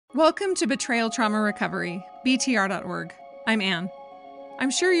Welcome to Betrayal Trauma Recovery, BTR.org. I'm Anne. I'm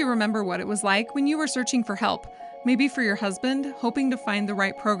sure you remember what it was like when you were searching for help, maybe for your husband, hoping to find the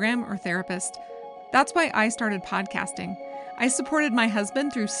right program or therapist. That's why I started podcasting. I supported my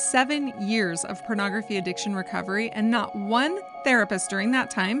husband through 7 years of pornography addiction recovery, and not one therapist during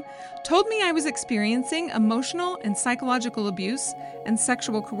that time told me I was experiencing emotional and psychological abuse and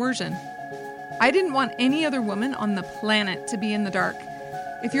sexual coercion. I didn't want any other woman on the planet to be in the dark.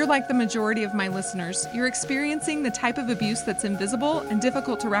 If you're like the majority of my listeners, you're experiencing the type of abuse that's invisible and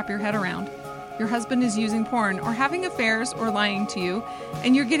difficult to wrap your head around. Your husband is using porn or having affairs or lying to you,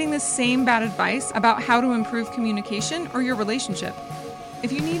 and you're getting the same bad advice about how to improve communication or your relationship.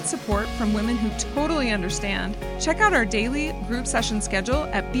 If you need support from women who totally understand, check out our daily group session schedule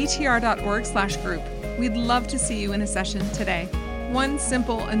at btr.org/group. We'd love to see you in a session today. One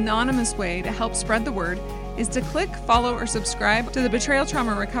simple, anonymous way to help spread the word is to click, follow, or subscribe to the Betrayal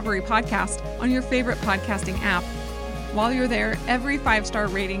Trauma Recovery podcast on your favorite podcasting app. While you're there, every 5-star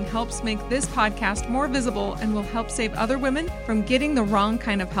rating helps make this podcast more visible and will help save other women from getting the wrong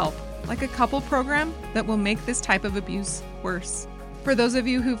kind of help, like a couple program that will make this type of abuse worse. For those of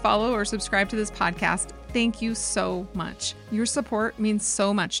you who follow or subscribe to this podcast, thank you so much. Your support means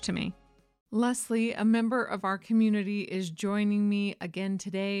so much to me. Leslie, a member of our community, is joining me again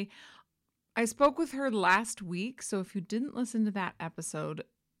today. I spoke with her last week, so if you didn't listen to that episode,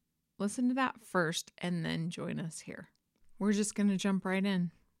 listen to that first and then join us here. We're just going to jump right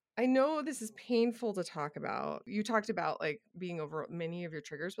in. I know this is painful to talk about. You talked about like being over many of your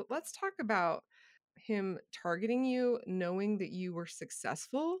triggers, but let's talk about him targeting you, knowing that you were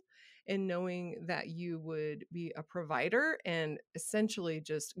successful and knowing that you would be a provider and essentially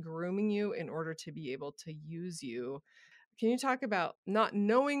just grooming you in order to be able to use you. Can you talk about not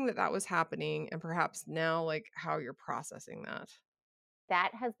knowing that that was happening and perhaps now like how you're processing that?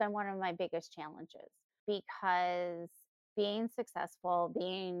 That has been one of my biggest challenges because being successful,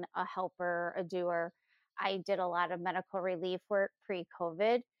 being a helper, a doer, I did a lot of medical relief work pre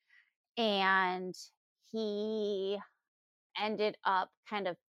COVID, and he ended up kind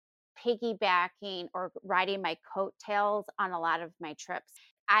of piggybacking or riding my coattails on a lot of my trips.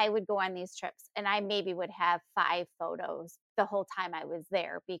 I would go on these trips and I maybe would have 5 photos the whole time I was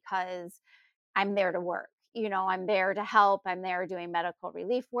there because I'm there to work. I'm there to help. I'm there doing medical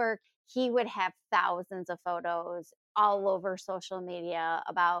relief work. He would have thousands of photos all over social media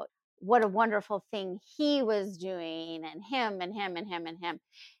about what a wonderful thing he was doing and him and him and him and him.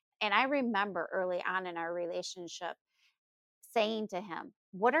 And I remember early on in our relationship saying to him,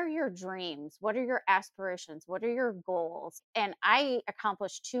 "What are your dreams? What are your aspirations? What are your goals?" And I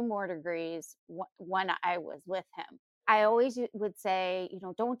accomplished 2 more degrees when I was with him. I always would say,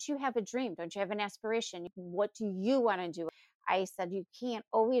 don't you have a dream? Don't you have an aspiration? What do you want to do? I said, you can't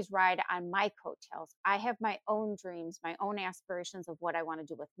always ride on my coattails. I have my own dreams, my own aspirations of what I want to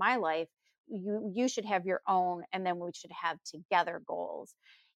do with my life. You should have your own, and then we should have together goals.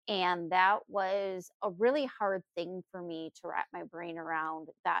 And that was a really hard thing for me to wrap my brain around,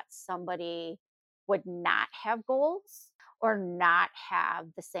 that somebody would not have goals or not have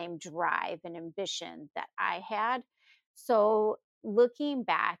the same drive and ambition that I had. So looking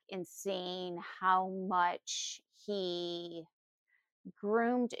back and seeing how much he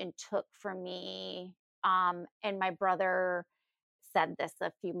groomed and took from me, and my brother said this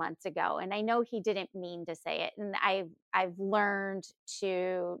a few months ago, and I know he didn't mean to say it, and I've learned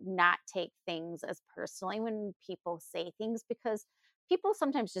to not take things as personally when people say things, because people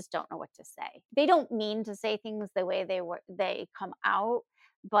sometimes just don't know what to say. They don't mean to say things the way they come out,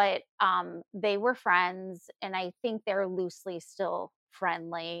 but they were friends, and I think they're loosely still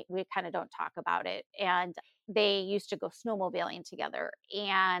friendly. We kind of don't talk about it, and they used to go snowmobiling together,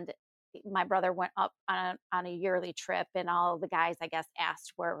 and my brother went up on a yearly trip, and all the guys, I guess,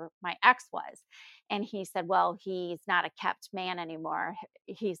 asked where my ex was. And he said, well, he's not a kept man anymore.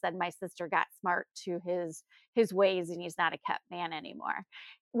 He said my sister got smart to his ways, and he's not a kept man anymore,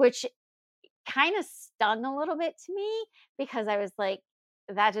 which kind of stung a little bit to me, because I was like,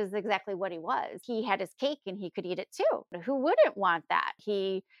 that is exactly what he was. He had his cake and he could eat it too. Who wouldn't want that?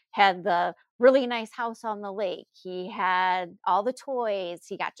 He had the really nice house on the lake. He had all the toys.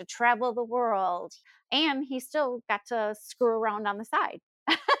 He got to travel the world, and he still got to screw around on the side.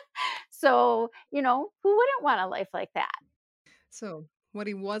 So, who wouldn't want a life like that? So, what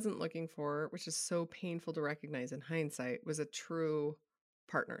he wasn't looking for, which is so painful to recognize in hindsight, was a true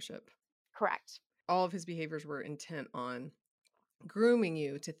partnership. Correct. All of his behaviors were intent on grooming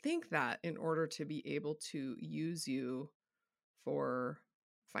you to think that in order to be able to use you for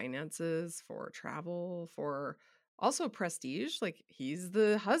finances, for travel, for Also prestige, like he's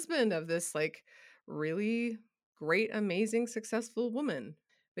the husband of this like really great, amazing, successful woman,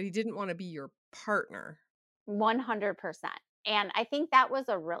 but he didn't want to be your partner. 100%. And I think that was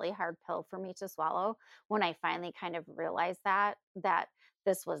a really hard pill for me to swallow when I finally kind of realized that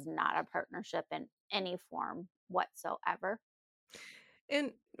this was not a partnership in any form whatsoever.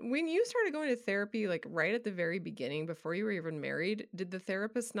 And when you started going to therapy, like right at the very beginning, before you were even married, did the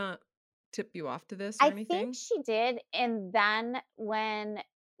therapist not tip you off to this or I think anything? she did, and then when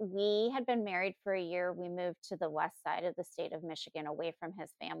we had been married for a year, we moved to the west side of the state of Michigan away from his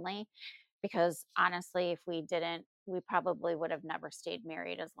family, because honestly, if we didn't, we probably would have never stayed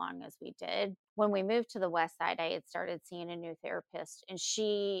married as long as we did. When we moved to the west side, I had started seeing a new therapist, and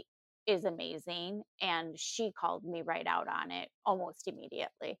she is amazing, and she called me right out on it almost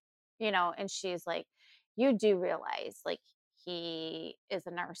immediately. And she's like, "You do realize, like, he is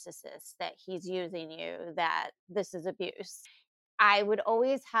a narcissist, that he's using you, that this is abuse." I would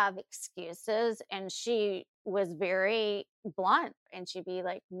always have excuses, and she was very blunt, and she'd be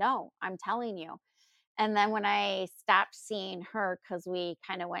like, "No, I'm telling you." And then when I stopped seeing her, because we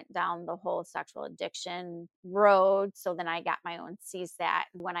kind of went down the whole sexual addiction road, so then I got my own CSAT.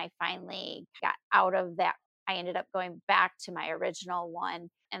 When I finally got out of that, I ended up going back to my original one,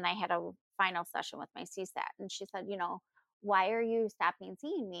 and I had a final session with my CSAT. And she said, "Why are you stopping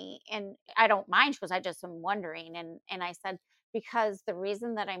seeing me?" And I don't mind, because I just am wondering. And I said, "Because the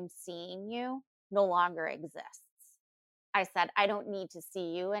reason that I'm seeing you no longer exists." I said, "I don't need to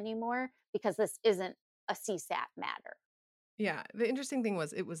see you anymore, because this isn't a CSAT matter." Yeah. The interesting thing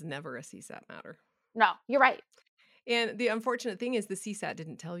was it was never a CSAT matter. No, you're right. And the unfortunate thing is the CSAT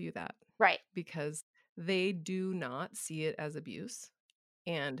didn't tell you that Right. because they do not see it as abuse.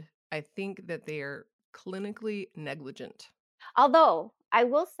 And I think that they are clinically negligent. Although I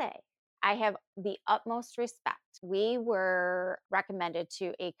will say, I have the utmost respect. We were recommended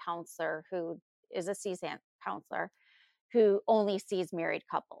to a counselor who is a CSAT counselor, who only sees married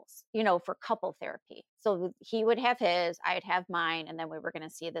couples, for couple therapy. So he would have his, I'd have mine, and then we were going to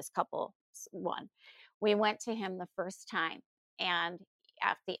see this couple one. We went to him the first time, and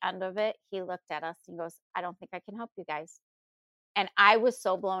at the end of it, he looked at us and goes, "I don't think I can help you guys." And I was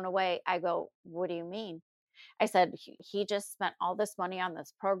so blown away. I go, "What do you mean?" I said, "He just spent all this money on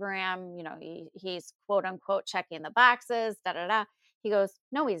this program. He's quote unquote checking the boxes, da da da." He goes,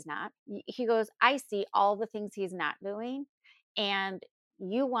 "No, he's not." He goes, "I see all the things he's not doing. And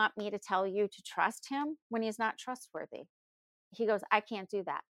you want me to tell you to trust him when he's not trustworthy?" He goes, "I can't do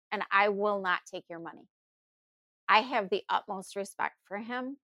that. And I will not take your money." I have the utmost respect for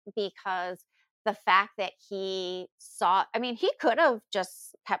him, because the fact that he saw, I mean, he could have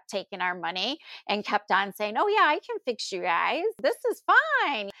just kept taking our money and kept on saying, "Oh, yeah, I can fix you guys. This is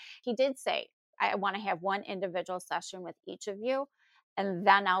fine." He did say, "I want to have one individual session with each of you, and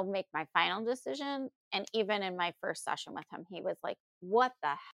then I'll make my final decision." And even in my first session with him, he was like, "What the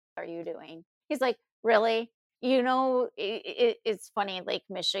hell are you doing?" He's like, "Really?" It's funny. Lake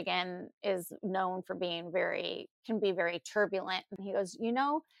Michigan is known for being can be very turbulent. And he goes,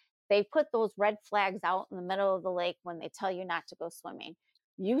 "They put those red flags out in the middle of the lake when they tell you not to go swimming.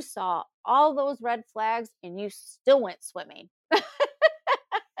 You saw all those red flags and you still went swimming."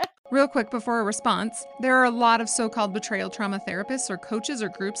 Real quick before a response, there are a lot of so called betrayal trauma therapists or coaches or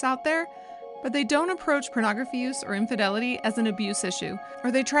groups out there, but they don't approach pornography use or infidelity as an abuse issue,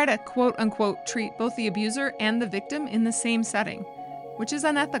 or they try to quote unquote treat both the abuser and the victim in the same setting, which is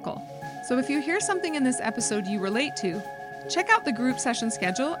unethical. So if you hear something in this episode you relate to, check out the group session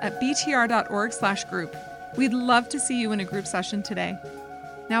schedule at btr.org/group. We'd love to see you in a group session today.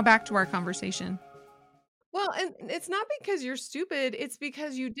 Now back to our conversation. Well, and it's not because you're stupid, it's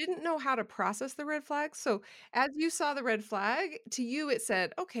because you didn't know how to process the red flags. So, as you saw the red flag, to you it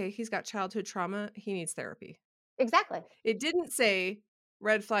said, "Okay, he's got childhood trauma, he needs therapy." Exactly. It didn't say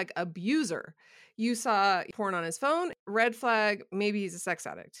red flag abuser. You saw porn on his phone, red flag, maybe he's a sex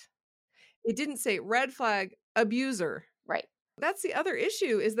addict. It didn't say red flag abuser. Right. That's the other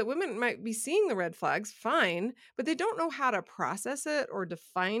issue is that women might be seeing the red flags fine, but they don't know how to process it or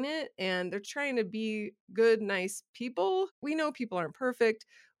define it. And they're trying to be good, nice people. We know people aren't perfect.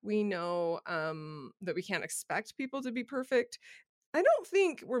 We know that we can't expect people to be perfect. I don't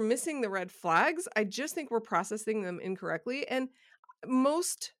think we're missing the red flags. I just think we're processing them incorrectly. And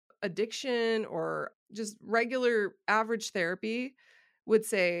most addiction or just regular average therapy would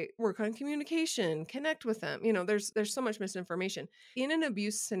say work on communication, connect with them. There's so much misinformation in an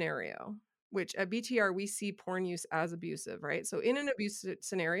abuse scenario, which at BTR we see porn use as abusive, right? So in an abuse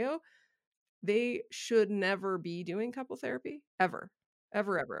scenario, they should never be doing couple therapy ever.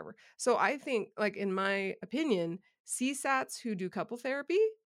 Ever, ever, ever. So I think, like, in my opinion, CSATs who do couple therapy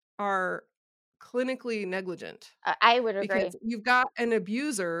are clinically negligent I would agree. because you've got an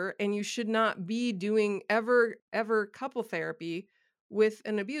abuser and you should not be doing ever couple therapy with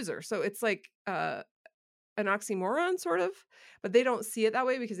an abuser. So it's like an oxymoron sort of, but they don't see it that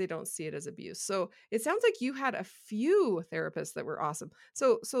way because they don't see it as abuse. So it sounds like you had a few therapists that were awesome.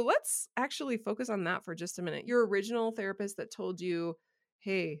 So let's actually focus on that for just a minute. Your original therapist that told you,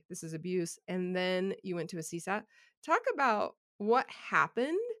 "Hey, this is abuse," and then you went to a CSAT. Talk about what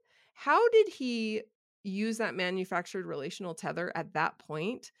happened. How did he use that manufactured relational tether at that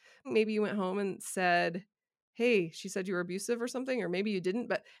point? Maybe you went home and said, "Hey, she said you were abusive or something," or maybe you didn't,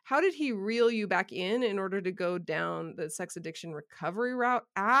 but how did he reel you back in order to go down the sex addiction recovery route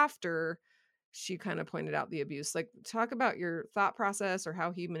after she kind of pointed out the abuse? Like, talk about your thought process or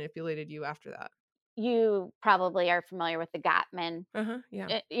how he manipulated you after that. You probably are familiar with the Gottman, Uh-huh.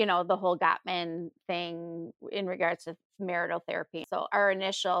 Yeah. the whole Gottman thing in regards to marital therapy. So our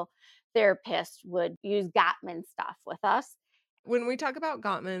initial therapist would use Gottman stuff with us. When we talk about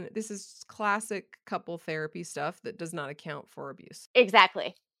Gottman, this is classic couple therapy stuff that does not account for abuse.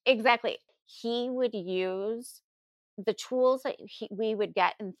 Exactly. Exactly. He would use the tools that we would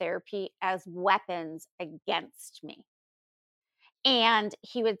get in therapy as weapons against me. And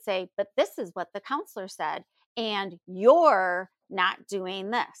he would say, "But this is what the counselor said, and you're not doing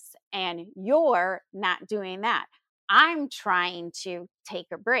this, and you're not doing that. I'm trying to take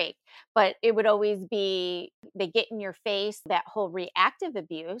a break." But it would always be they get in your face, that whole reactive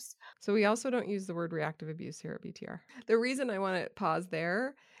abuse. So we also don't use the word reactive abuse here at BTR. The reason I want to pause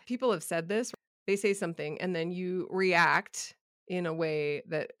there, people have said this, they say something and then you react in a way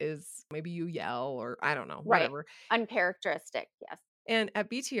that is maybe you yell or I don't know, Right. whatever. Uncharacteristic. Yes. And at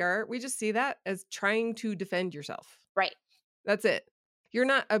BTR, we just see that as trying to defend yourself. Right. That's it. You're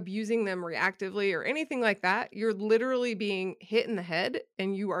not abusing them reactively or anything like that. You're literally being hit in the head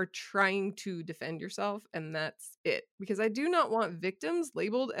and you are trying to defend yourself. And that's it. Because I do not want victims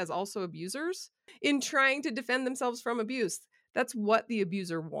labeled as also abusers in trying to defend themselves from abuse. That's what the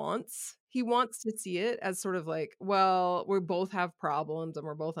abuser wants. He wants to see it as sort of like, well, we both have problems and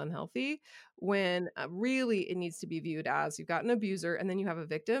we're both unhealthy. When really it needs to be viewed as you've got an abuser and then you have a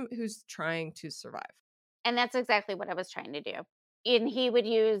victim who's trying to survive. And that's exactly what I was trying to do. And he would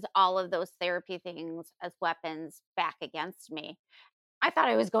use all of those therapy things as weapons back against me. I thought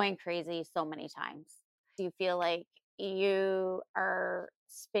I was going crazy so many times. Do you feel like you are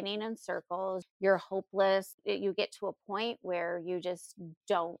spinning in circles? You're hopeless. You get to a point where you just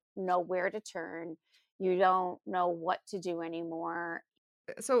don't know where to turn. You don't know what to do anymore.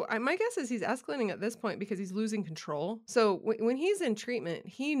 So my guess is he's escalating at this point because he's losing control. So when he's in treatment,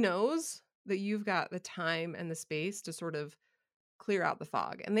 he knows that you've got the time and the space to sort of clear out the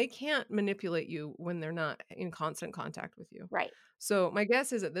fog, and they can't manipulate you when they're not in constant contact with you. Right. So my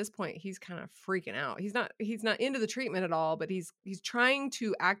guess is at this point he's kind of freaking out. He's not into the treatment at all, but he's trying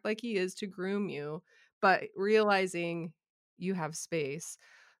to act like he is to groom you, but realizing you have space.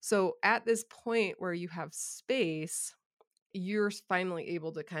 So at this point where you have space, you're finally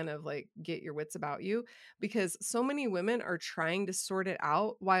able to kind of like get your wits about you because so many women are trying to sort it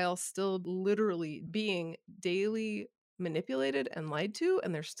out while still literally being daily manipulated and lied to,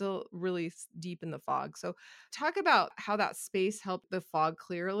 and they're still really deep in the fog. So talk about how that space helped the fog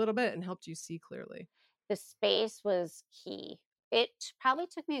clear a little bit and helped you see clearly. The space was key. It probably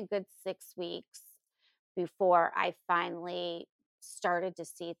took me a good 6 weeks before I finally started to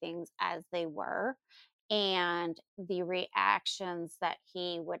see things as they were. And the reactions that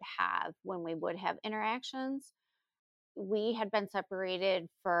he would have when we would have interactions. We had been separated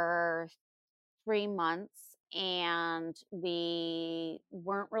for 3 months and we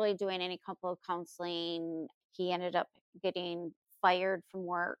weren't really doing any couple counseling. He ended up getting fired from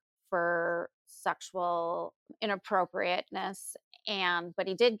work for sexual inappropriateness, and but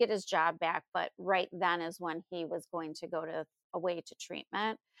he did get his job back, but right then is when he was going to go to away to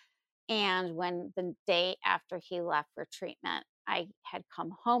treatment. And when the day after he left for treatment, I had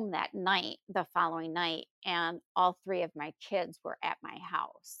come home that night, the following night, and all three of my kids were at my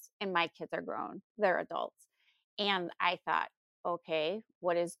house. And my kids are grown, they're adults. And I thought, okay,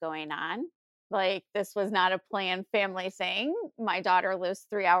 what is going on? Like, this was not a planned family thing. My daughter lives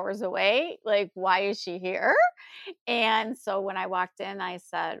 3 hours away. Like, why is she here? And so when I walked in, I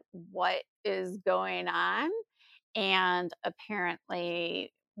said, "What is going on?" And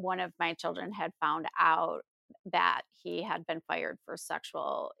apparently, one of my children had found out that he had been fired for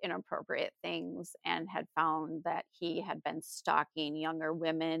sexual inappropriate things and had found that he had been stalking younger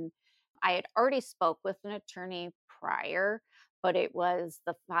women. I had already spoke with an attorney prior, but it was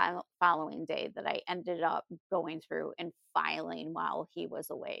the following day that I ended up going through and filing while he was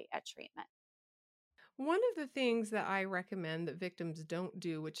away at treatment. One of the things that I recommend that victims don't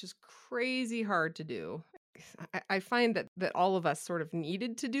do, which is crazy hard to do, I find that all of us sort of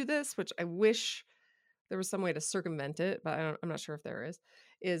needed to do this, which I wish there was some way to circumvent it, but I'm not sure if there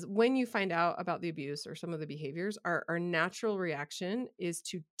is when you find out about the abuse or some of the behaviors, our natural reaction is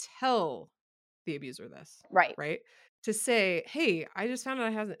to tell the abuser this, Right. right? To say, hey, I just found out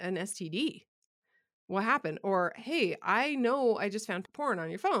I have an STD. What happened? Or, hey, I know I just found porn on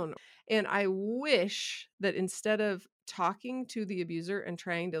your phone. And I wish that instead of talking to the abuser and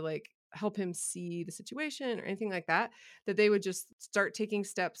trying to like help him see the situation or anything like that, that they would just start taking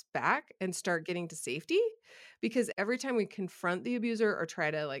steps back and start getting to safety. Because every time we confront the abuser or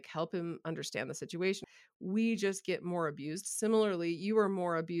try to like help him understand the situation, we just get more abused. Similarly, you were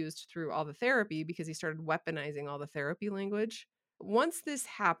more abused through all the therapy because he started weaponizing all the therapy language. Once this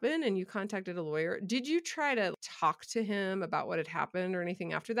happened and you contacted a lawyer, did you try to talk to him about what had happened or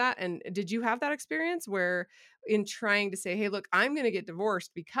anything after that? And did you have that experience where in trying to say, hey, look, I'm going to get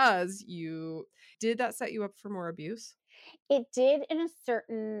divorced because did that set you up for more abuse? It did in a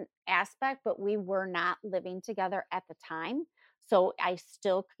certain aspect, but we were not living together at the time. So I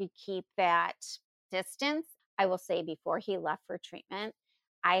still could keep that distance. I will say before he left for treatment,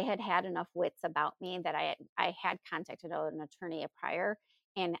 I had enough wits about me that I had contacted an attorney prior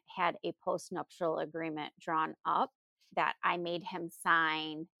and had a postnuptial agreement drawn up that I made him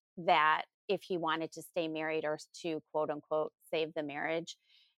sign, that if he wanted to stay married or to quote unquote save the marriage,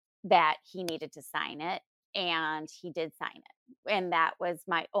 that he needed to sign it, and he did sign it. And that was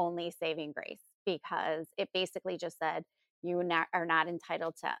my only saving grace, because it basically just said, are not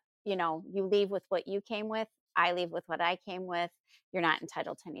entitled to, you leave with what you came with, I leave with what I came with. You're not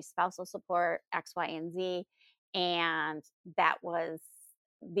entitled to any spousal support, X, Y, and Z. And that was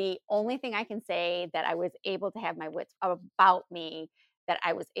the only thing I can say, that I was able to have my wits about me, that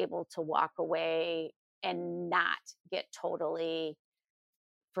I was able to walk away and not get totally,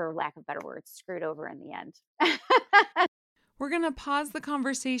 for lack of better words, screwed over in the end. We're going to pause the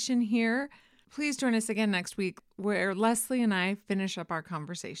conversation here. Please join us again next week where Leslie and I finish up our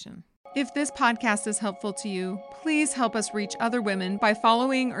conversation. If this podcast is helpful to you, please help us reach other women by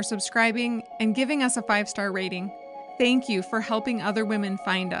following or subscribing and giving us a 5-star rating. Thank you for helping other women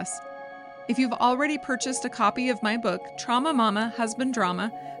find us. If you've already purchased a copy of my book, Trauma Mama, Husband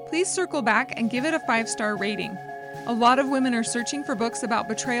Drama, please circle back and give it a 5-star rating. A lot of women are searching for books about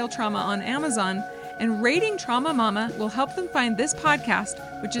betrayal trauma on Amazon, and rating Trauma Mama will help them find this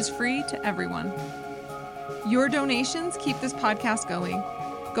podcast, which is free to everyone. Your donations keep this podcast going.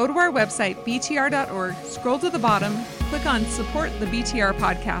 Go to our website, btr.org, scroll to the bottom, click on Support the BTR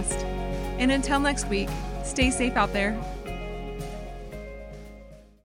Podcast. And until next week, stay safe out there.